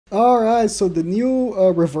Alright, so the new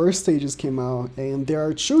reverse stages came out, and there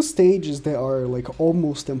are two stages that are like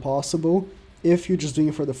almost impossible if you're just doing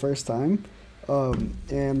it for the first time.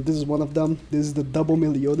 And this is one of them. This is the double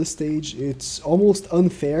Meliodas stage. It's almost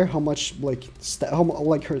unfair how much like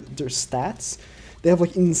their stats. They have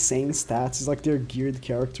like insane stats. It's like they're geared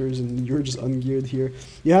characters and you're just ungeared here.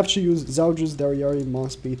 You have to use Zeldris, Dariari,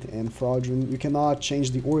 Monspeed, and Fraudrin. You cannot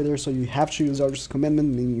change the order, so you have to use Zeldris'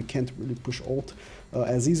 commandment, meaning you can't really push ult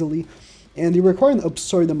as easily. And you require an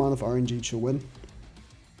absurd amount of RNG to win.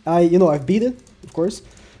 I've beat it, of course,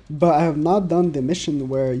 but I have not done the mission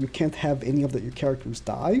where you can't have any of your characters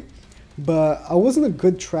die. But I was in a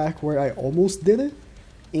good track where I almost did it,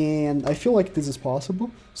 and I feel like this is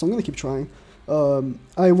possible, so I'm gonna keep trying.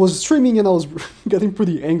 I was streaming and I was getting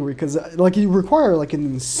pretty angry because like you require like an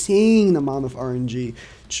insane amount of RNG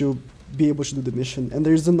to be able to do the mission. And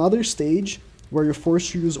there's another stage where you're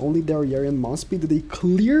forced to use only Dariari and Monspeed. They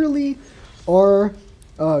clearly are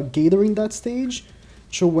gathering that stage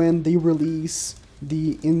to when they release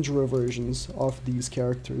the Indra versions of these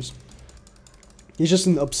characters. It's just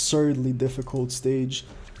an absurdly difficult stage.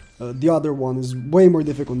 The other one is way more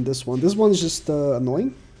difficult than this one. This one is just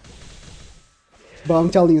annoying. But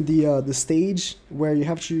I'm telling you, the stage where you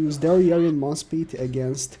have to use Dariari and Monspeed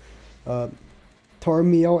against Tormiel,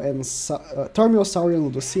 Sauri,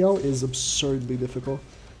 and Luciel is absurdly difficult.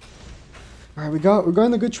 Alright, we're going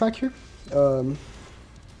on a good track here.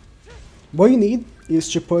 What you need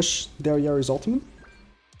is to push Dariari's ultimate.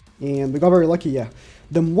 And we got very lucky, yeah.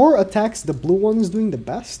 The more attacks the blue one is doing, the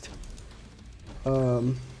best.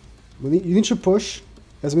 You need to push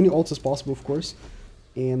as many ults as possible, of course.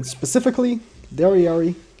 And specifically,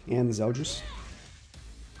 Dariari and Zeldris.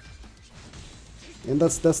 And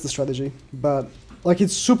that's the strategy. But like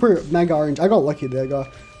it's super mega orange. I got lucky that I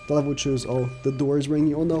got the level choose. Oh, the door is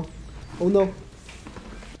ringing. Oh no. Oh no.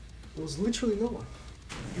 There was literally no one.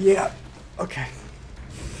 Yeah. Okay.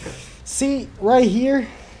 See, right here,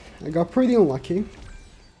 I got pretty unlucky.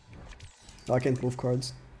 Oh, I can't move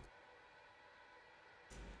cards.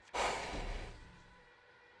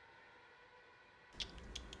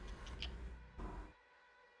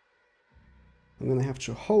 I'm gonna have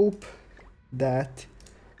to hope that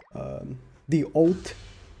the ult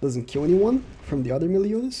doesn't kill anyone from the other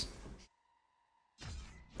Meliodas.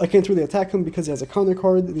 I can't really attack him because he has a counter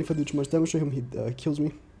card, and if I do too much damage to him, he kills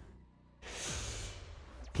me.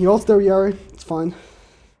 He ults Dariari, it's fine.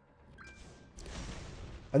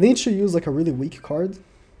 I need to use like a really weak card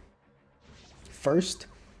first.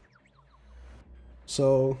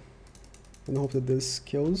 So I'm gonna hope that this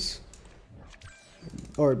kills.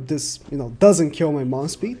 Or this, doesn't kill my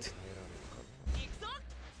Monspeed.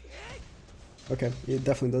 Okay, it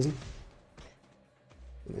definitely doesn't.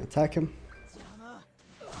 I'm gonna attack him.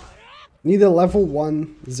 Need a level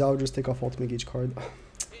 1 Zeldris take off ultimate gauge card.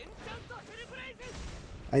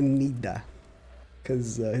 I need that.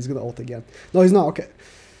 Because he's gonna ult again. No, he's not, okay.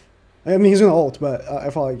 I mean, he's gonna ult, but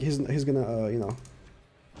I feel like he's gonna,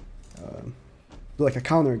 do like a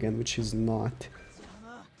counter again, which he's not.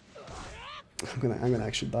 I'm gonna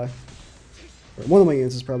actually die. One of my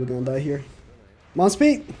units is probably gonna die here.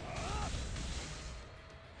 Monspeed!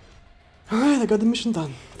 Alright, I got the mission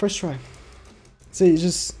done. First try. See,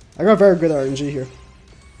 I got very good RNG here.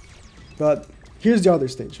 But here's the other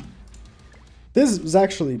stage. This was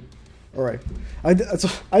actually alright.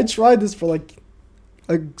 I tried this for like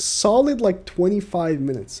a solid like 25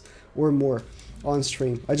 minutes or more on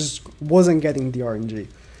stream. I just wasn't getting the RNG.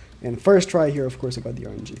 And first try here, of course, I got the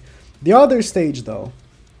RNG. The other stage, though,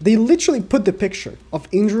 they literally put the picture of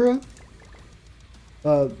Indra,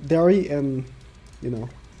 Dari, and,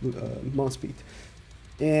 Monspeed.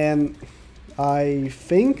 And I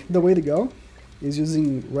think the way to go is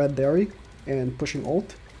using Red Dari and pushing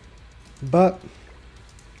ult. But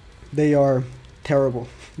they are terrible.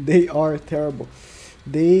 They are terrible.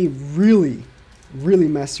 They really, really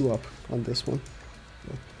mess you up on this one.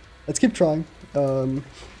 So, let's keep trying.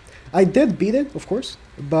 I did beat it, of course,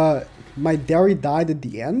 but my Dari died at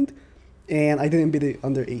the end, and I didn't beat it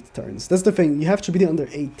under 8 turns. That's the thing, you have to beat it under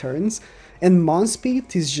 8 turns, and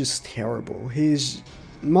Monspeed is just terrible.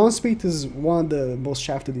 Monspeed is one of the most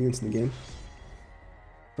shafted units in the game.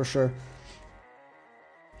 For sure.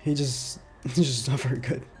 He's just not very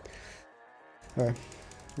good. Alright,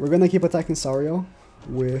 we're gonna keep attacking Sauriel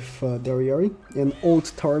with Dariari, and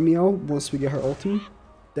ult Tarmiel once we get her ultimate.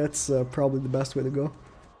 That's probably the best way to go.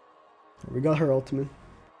 We got her ultimate.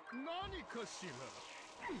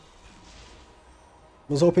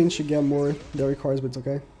 Was hoping to get more Dari cards, but it's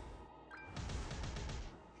okay.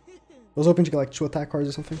 Was hoping to get like 2 attack cards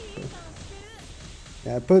or something. But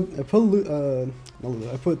Yeah, I put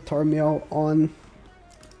Tarmiel on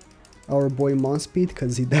our boy Monspeed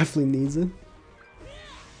because he definitely needs it.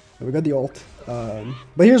 And we got the ult.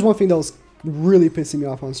 But here's one thing that was really pissing me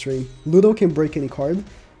off on stream. Ludo can break any card,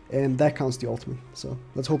 and that counts the ultimate. So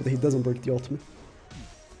let's hope that he doesn't break the ultimate.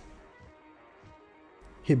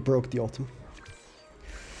 He broke the ultimate.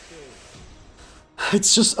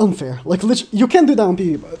 It's just unfair. Like, you can't do that on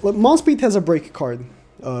PvP. Like, Monspeed has a break card,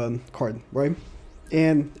 right?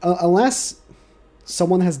 And unless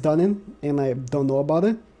someone has done it and I don't know about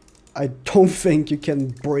it, I don't think you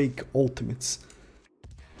can break ultimates.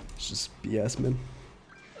 It's just BS, man.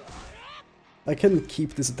 I can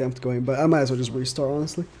keep this attempt going, but I might as well just restart,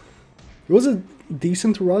 honestly. It was a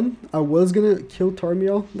decent run. I was gonna kill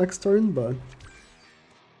Tarmiel next turn, but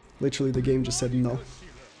literally the game just said no.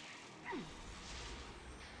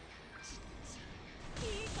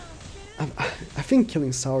 I think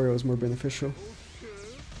killing Saurio is more beneficial.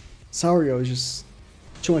 Saurio is just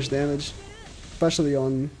too much damage, especially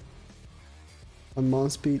on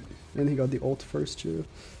Monspeed, and he got the ult first too.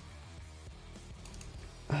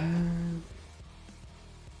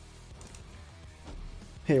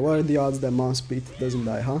 Hey, what are the odds that Monspeed doesn't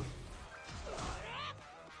die, huh?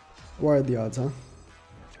 What are the odds, huh?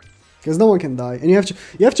 Because no one can die, and you have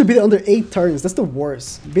to beat it under 8 turns. That's the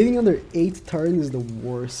worst. Beating under 8 turns is the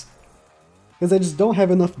worst. Because I just don't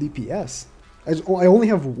have enough DPS. I only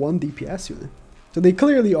have 1 DPS unit. So they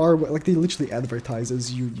clearly are, like, they literally advertise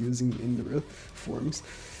as you using Indra forms.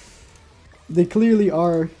 They clearly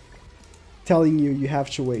are telling you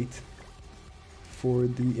have to wait for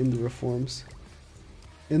the Indra forms.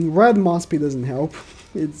 And Red Monspeed doesn't help.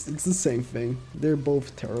 It's the same thing. They're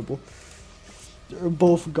both terrible. They're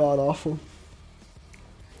both god-awful.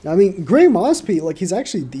 I mean, Grey Monspeed, like, he's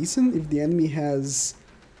actually decent if the enemy has...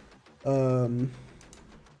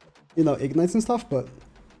 you know, ignites and stuff, but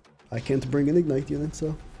I can't bring an ignite unit,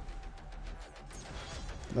 so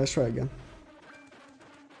let's try again.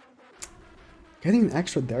 Getting an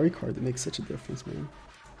extra dairy card makes such a difference, man.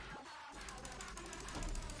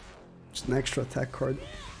 Just an extra attack card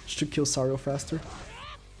just to kill Saurio faster.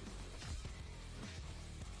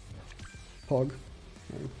 Pog.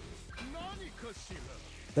 Right.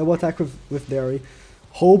 Double attack with dairy.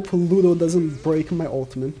 Hope Ludo doesn't break my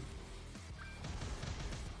ultimate.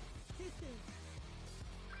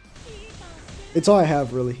 It's all I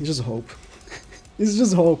have, really. It's just hope. It's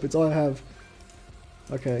just hope. It's all I have.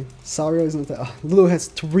 Okay. Saurio isn't that. Ludo has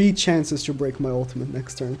 3 chances to break my ultimate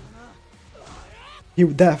next turn. He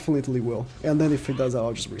definitely will. And then if he does that,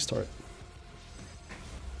 I'll just restart.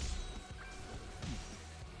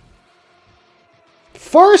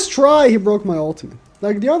 First try, he broke my ultimate.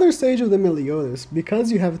 Like the other stage of the Meliodas, because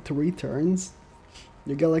you have 3 turns,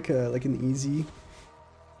 you get like an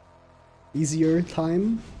easier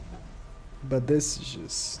time. But this is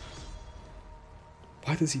just...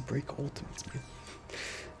 Why does he break ultimates, man?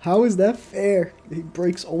 How is that fair? He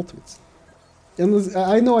breaks ultimates. And this,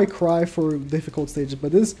 I know I cry for difficult stages,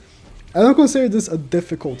 but this... I don't consider this a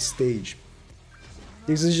difficult stage.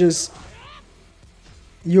 This is just...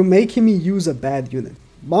 You're making me use a bad unit.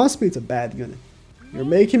 Monspeed's a bad unit. You're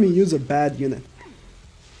making me use a bad unit.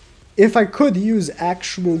 If I could use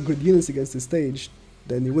actual good units against this stage,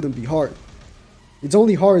 then it wouldn't be hard. It's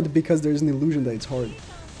only hard because there's an illusion that it's hard.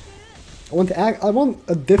 I want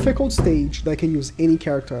a difficult stage that I can use any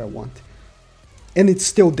character I want. And it's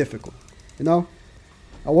still difficult, you know?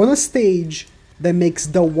 I want a stage that makes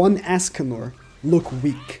the one Escanor look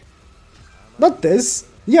weak. Not this.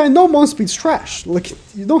 Yeah, I know Monspeed's trash. Like,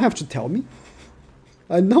 you don't have to tell me.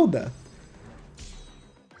 I know that.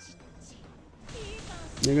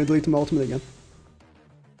 I'm gonna delete my ultimate again.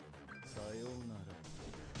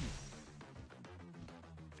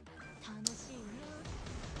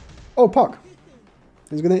 Oh, Pog.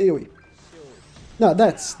 He's gonna AoE. No,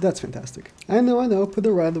 that's fantastic. I know. Put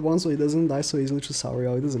the red one so he doesn't die so easily to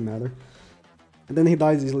Saurio. It doesn't matter. And then he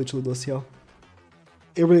dies easily to Lucio.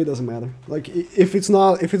 It really doesn't matter. Like, if it's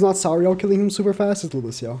not Saurio killing him super fast, it's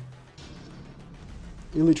Lucio.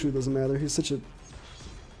 It literally doesn't matter. He's such a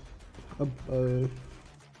I'm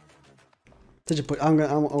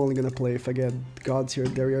only gonna play if I get gods here,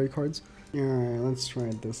 Dariari cards. Alright, let's try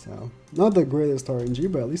this out. Not the greatest RNG,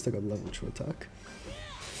 but at least I got level 2 attack.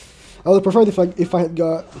 I would have preferred if I had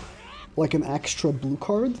got like an extra blue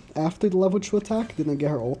card after the level 2 attack, then I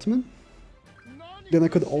get her ultimate. Then I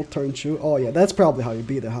could ult turn 2. Oh yeah, that's probably how you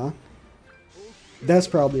beat it, huh? That's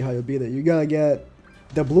probably how you beat it. You gotta get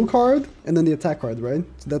the blue card and then the attack card, right?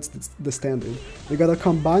 So that's the standard. You gotta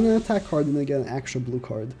combine an attack card and then get an extra blue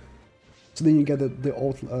card. So then you get the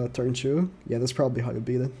ult turn 2. Yeah, that's probably how you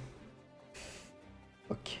beat it.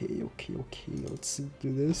 Okay, let's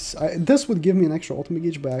do this. This would give me an extra ultimate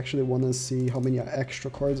gauge, but I actually want to see how many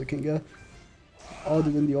extra cards I can get.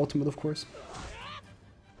 Other than the ultimate, of course.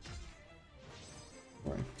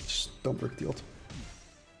 Alright, just don't break the ultimate.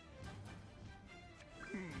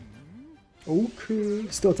 Okay,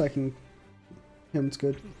 still attacking him, it's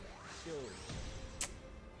good.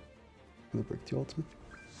 I'm gonna break the ultimate.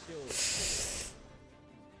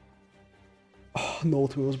 Oh, no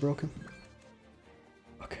ultimate was broken.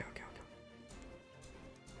 Okay.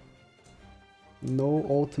 No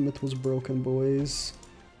ultimate was broken, boys.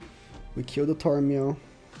 We killed the Tarmio.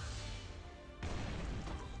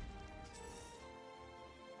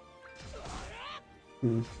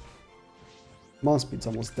 Monspeed's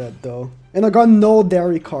almost dead though. And I got no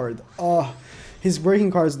dairy card. Oh, he's breaking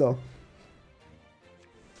cards though.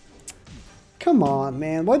 Come on,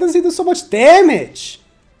 man. Why does he do so much damage?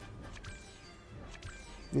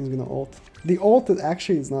 He's gonna ult. The ult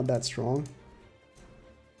actually is not that strong.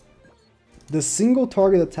 The single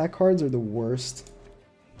target attack cards are the worst.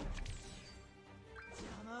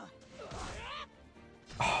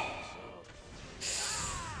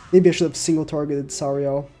 Maybe I should have single targeted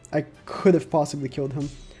Sariel. I could have possibly killed him.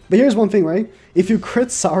 But here's one thing, right? If you crit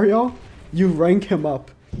Sariel, you rank him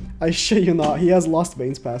up. I shit you not. He has Lost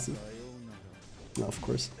Veins passive. No, of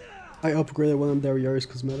course. I upgraded one of Yari's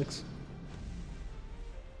cosmetics.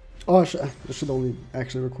 Oh, I should only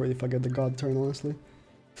actually record if I get the God turn, honestly.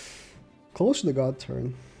 Close to the God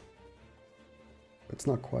turn. It's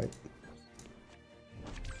not quite.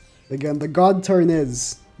 Again, the God turn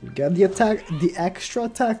is you get the extra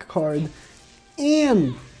attack card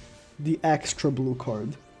and the extra blue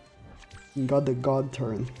card. You got the God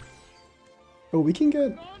turn. Oh, we can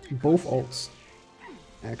get both ults.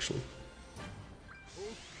 Actually.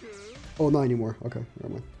 Oh, not anymore. Okay,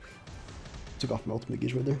 never mind. Took off my ultimate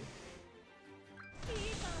gauge right there.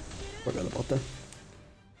 Forgot about that.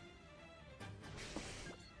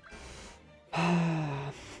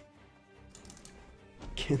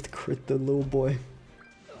 Can't crit the little boy.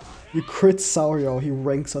 You crit Sauriel, he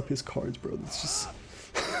ranks up his cards, bro. It's just...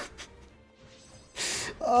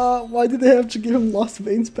 why did they have to give him Lost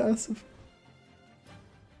Veins passive?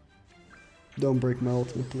 Don't break my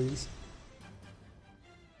ultimate, please.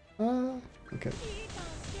 Okay.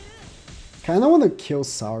 Kinda wanna kill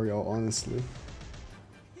Sauriel, honestly.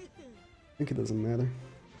 I think it doesn't matter.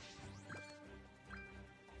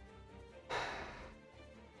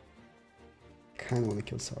 Kinda wanna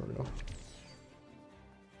kill Sauriel.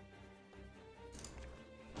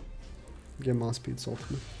 Get Monspeed's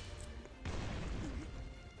ultimate.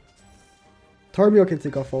 Tarbio can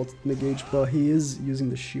take off ultimate gauge, but he is using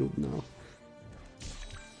the shield now.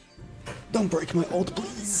 Don't break my ult,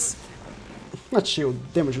 please! Not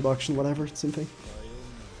shield, damage reduction, whatever, same thing.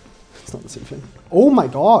 It's not the same thing. Oh my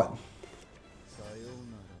god!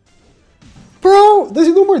 Bro! Does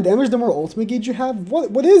he do more damage the more ultimate gauge you have?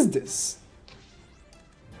 What is this?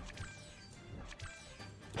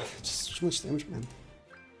 Just too much damage, man.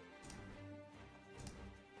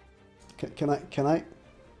 Can I?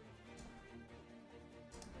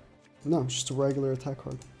 No, it's just a regular attack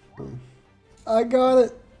card. I got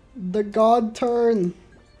it! The God turn!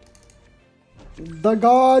 The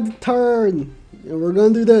God turn! And we're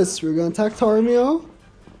gonna do this. We're gonna attack Tarmio.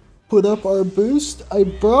 Put up our boost. I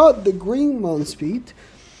brought the green Monspeed.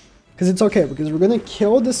 Because it's okay, because we're gonna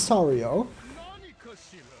kill the Sauriel.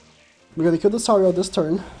 We're gonna kill the Sauriel this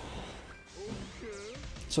turn.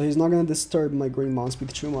 So he's not gonna disturb my green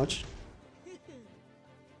Monspeed too much.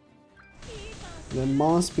 And then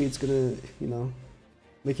Monspeed's gonna, you know,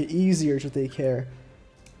 make it easier to take care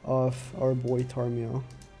of our boy Tarmio.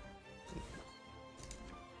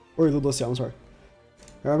 Or Ludosia, I'm sorry.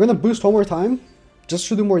 I'm gonna boost one more time, just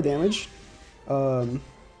to do more damage. Because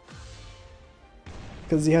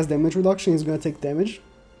he has damage reduction, he's gonna take damage.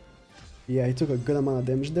 Yeah, he took a good amount of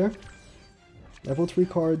damage there. Level 3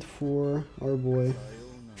 card for our boy.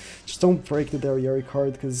 Just don't break the Dariari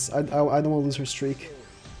card, because I don't want to lose her streak.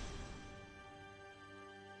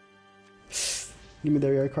 Give me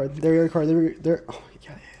Dariari card. Dariari card. There. Oh my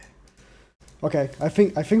god. Okay, I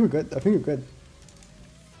think we're good. I think we're good.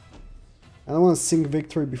 I don't want to sing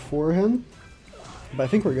victory before him, but I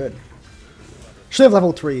think we're good. Should have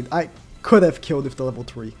level 3. I could have killed with the level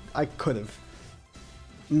 3. I could have.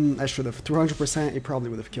 I should have. 200%, it probably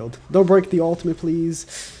would have killed. Don't break the ultimate, please.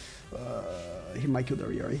 He might kill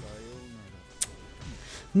Dariari.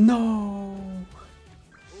 No.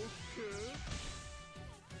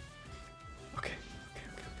 Okay.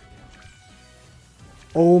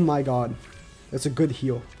 Oh my god. That's a good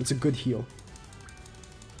heal. That's a good heal.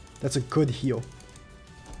 That's a good heal.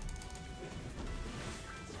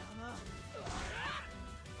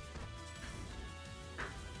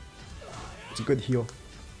 It's a good heal.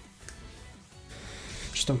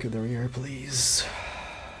 Just don't kill the rear, please.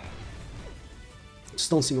 Just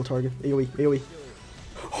don't single target. AoE, AoE.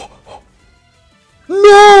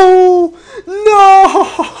 No!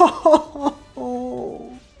 No!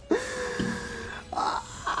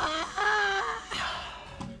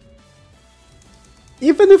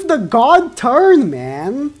 Even if the god turn,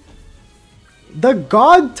 man. The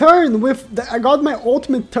god turn with I got my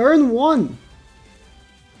ultimate turn 1.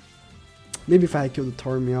 Maybe if I had killed the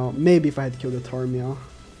Tormeow. Maybe if I had killed the Tormeow.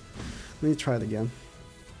 Let me try it again.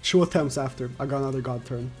 2 attempts after. I got another god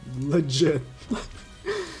turn. Legit.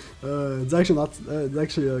 It's actually not. It's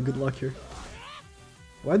actually good luck here.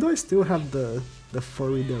 Why do I still have the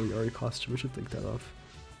furry Deliari costume? I should take that off.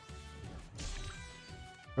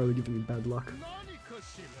 Probably giving me bad luck.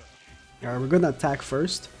 Alright, we're gonna attack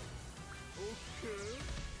first.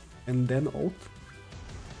 And then ult.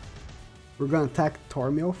 We're gonna attack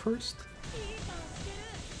Tormeow first.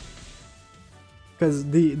 Because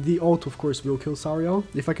the ult, of course, will kill Sariel.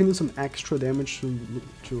 If I can do some extra damage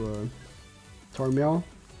to Tormeow,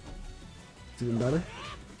 it's even better.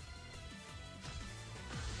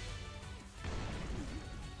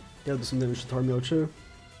 Yeah, do some damage to Tormeow too.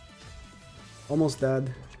 Almost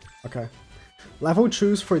dead. Okay. Level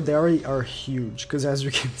 2s for Derry are huge, because as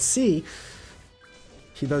you can see,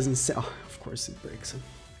 he doesn't say. Oh, of course it breaks him.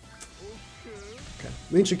 Okay,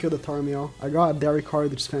 we need to kill the Tormeow. I got a Derry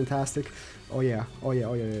card, which is fantastic. Oh yeah, oh yeah,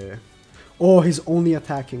 oh yeah, yeah, yeah. Oh, he's only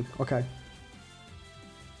attacking. Okay.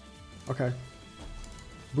 Okay.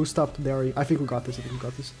 Boost up to Derry. I think we got this, I think we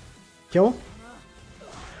got this. Kill?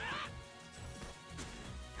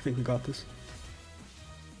 I think we got this.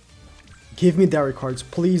 Give me Derry cards.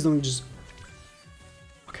 Please don't just...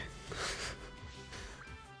 Okay.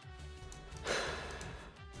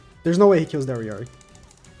 There's no way he kills Dariari.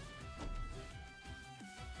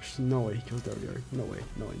 There's no way he kills Dariari. No way.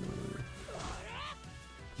 No way, no way, no way.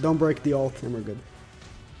 Don't break the ult and we're good.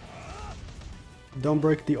 Don't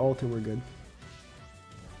break the ult and we're good.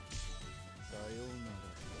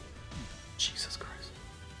 Jesus Christ.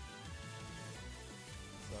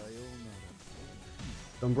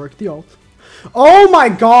 Don't break the ult. Oh my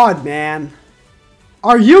god, man!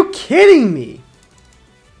 Are you kidding me?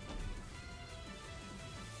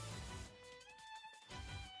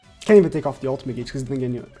 Can't even take off the ultimate gauge because it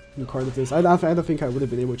didn't get new card of this. I don't think I would have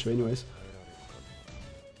been able to anyways.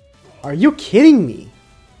 Are you kidding me?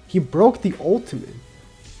 He broke the ultimate.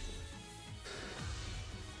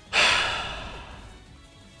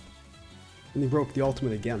 And he broke the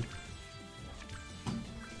ultimate again.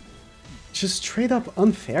 Just straight up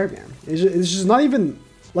unfair, man. It's just not even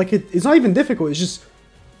like it's not even difficult. It's just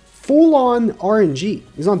full on RNG.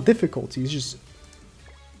 It's not difficult. He's just.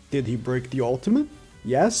 Did he break the ultimate?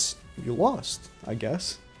 Yes, you lost. I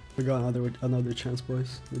guess. We got another chance,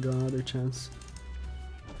 boys. We got another chance.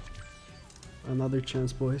 Another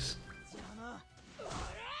chance, boys.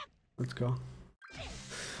 Let's go.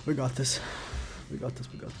 We got this. We got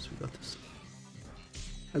this. We got this. We got this.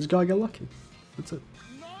 I just gotta get lucky. That's it.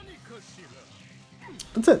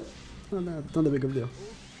 That's it. Not a big of a deal.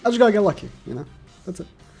 I just gotta get lucky, you know? That's it.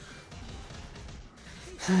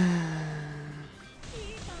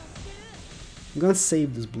 I'm gonna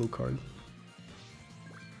save this blue card.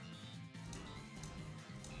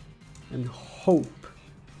 And hope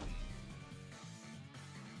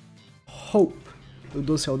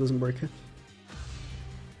Udosel doesn't break it.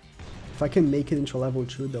 If I can make it into level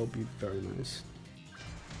 2, that would be very nice.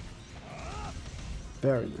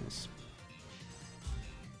 Very nice.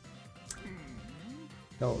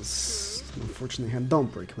 That was an unfortunate hand.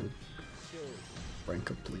 Don't break my rank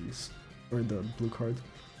up, please. Or the blue card.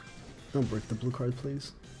 Don't break the blue card,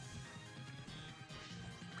 please.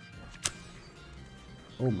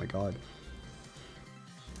 Oh my god.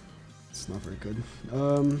 It's not very good.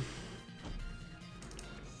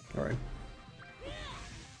 Alright.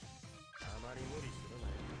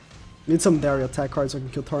 Need some Daria attack cards so I can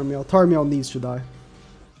kill Tarmiel. Tarmiel needs to die.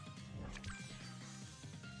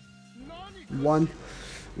 1.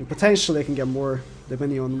 And potentially I can get more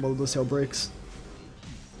depending on what Lucille breaks.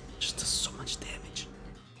 Just does so much damage.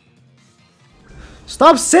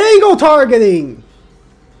 Stop single targeting!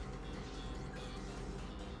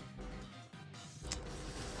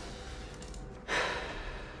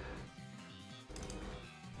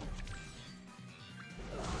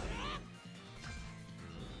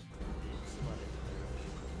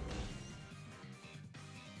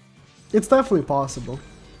 It's definitely possible.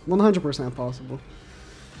 100% possible.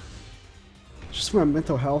 Just my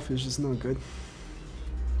mental health is just not good.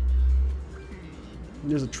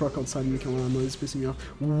 There's a truck outside making a lot of noise, pissing me off.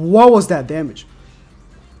 What was that damage?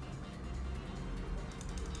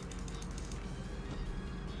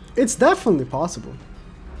 It's definitely possible.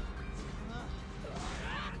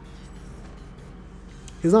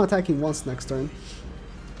 He's not attacking once next turn.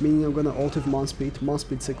 Meaning I'm gonna ult with Mon speed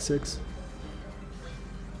 6/6.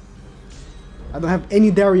 I don't have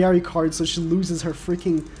any Dariari cards, so she loses her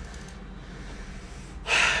freaking...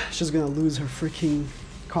 She's gonna lose her freaking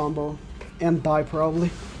combo. And die,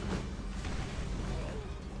 probably.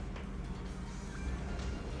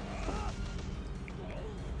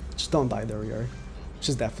 Just don't die, Dariari.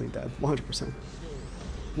 She's definitely dead. 100%.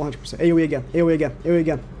 100%. AoE again. AoE again. AoE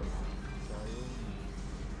again.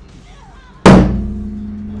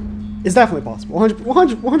 It's definitely possible.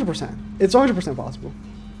 100%. It's 100% possible.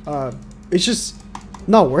 It's just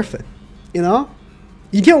not worth it. You know?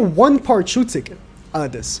 You get one part 2 ticket out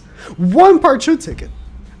of this. One part 2 ticket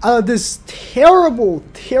out of this terrible,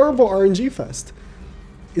 terrible RNG fest.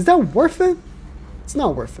 Is that worth it? It's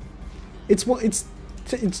not worth it. It's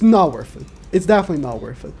not worth it. It's definitely not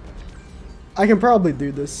worth it. I can probably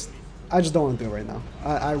do this. I just don't want to do it right now.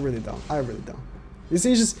 I really don't. I really don't. You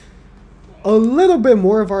see, it's just a little bit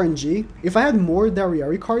more of RNG. If I had more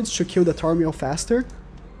Dariari cards to kill the Tarmiel faster,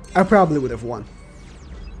 I probably would have won.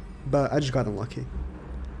 But I just got unlucky.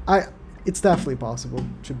 It's definitely possible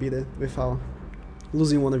to beat it without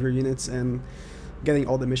losing one of your units and getting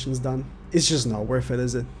all the missions done. It's just not worth it,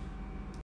 is it?